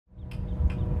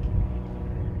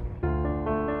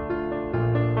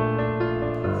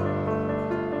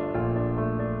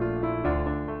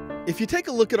If you take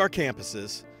a look at our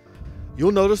campuses,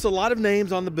 you'll notice a lot of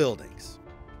names on the buildings.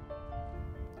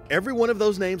 Every one of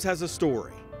those names has a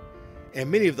story,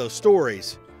 and many of those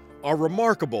stories are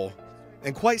remarkable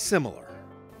and quite similar.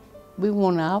 We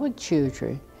want our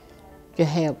children to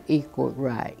have equal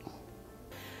rights.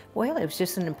 Well, it was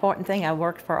just an important thing I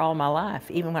worked for all my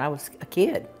life. Even when I was a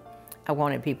kid, I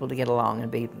wanted people to get along and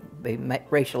be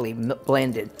racially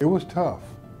blended. It was tough,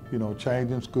 you know,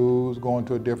 changing schools, going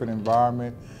to a different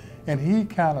environment. And he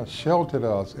kind of sheltered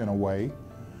us in a way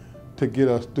to get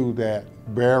us through that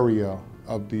barrier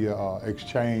of the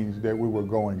exchange that we were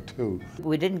going to.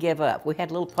 We didn't give up. We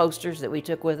had little posters that we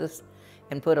took with us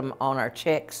and put them on our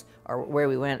checks or where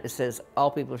we went. It says all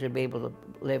people should be able to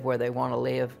live where they want to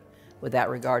live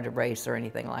without regard to race or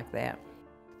anything like that.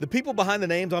 The people behind the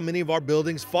names on many of our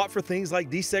buildings fought for things like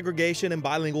desegregation and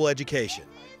bilingual education.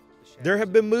 There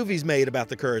have been movies made about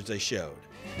the courage they showed.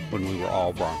 When we were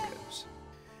all Broncos.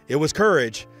 It was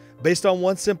courage based on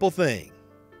one simple thing: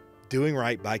 doing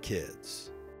right by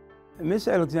kids. Miss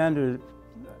Alexander,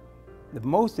 the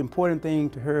most important thing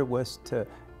to her was to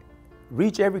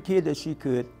reach every kid that she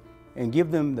could and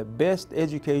give them the best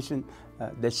education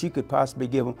that she could possibly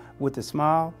give them with a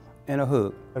smile and a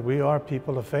hug. We are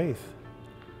people of faith.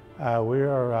 We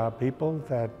are people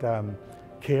that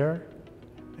care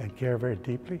and care very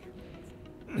deeply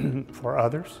for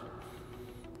others.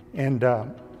 And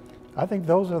I think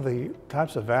those are the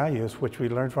types of values which we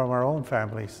learn from our own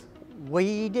families.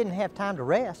 We didn't have time to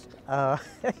rest.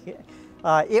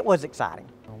 It was exciting.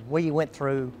 We went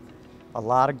through a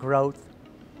lot of growth,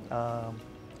 a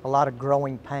lot of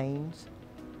growing pains,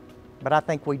 but I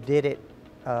think we did it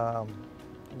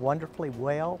wonderfully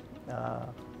well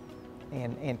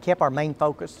and kept our main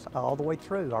focus all the way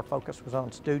through. Our focus was on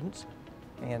students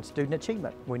and student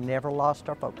achievement. We never lost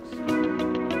our focus.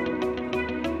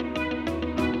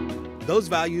 Those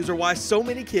values are why so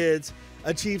many kids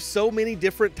achieve so many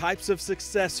different types of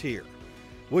success here,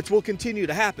 which will continue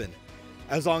to happen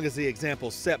as long as the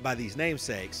examples set by these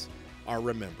namesakes are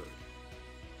remembered.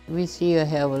 We still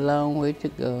have a long way to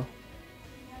go.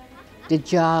 The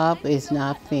job is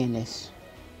not finished.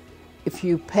 If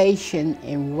you're patient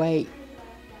and wait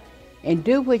and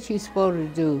do what you're supposed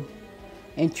to do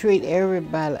and treat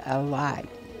everybody alike,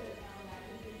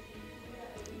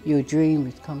 your dream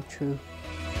will come true.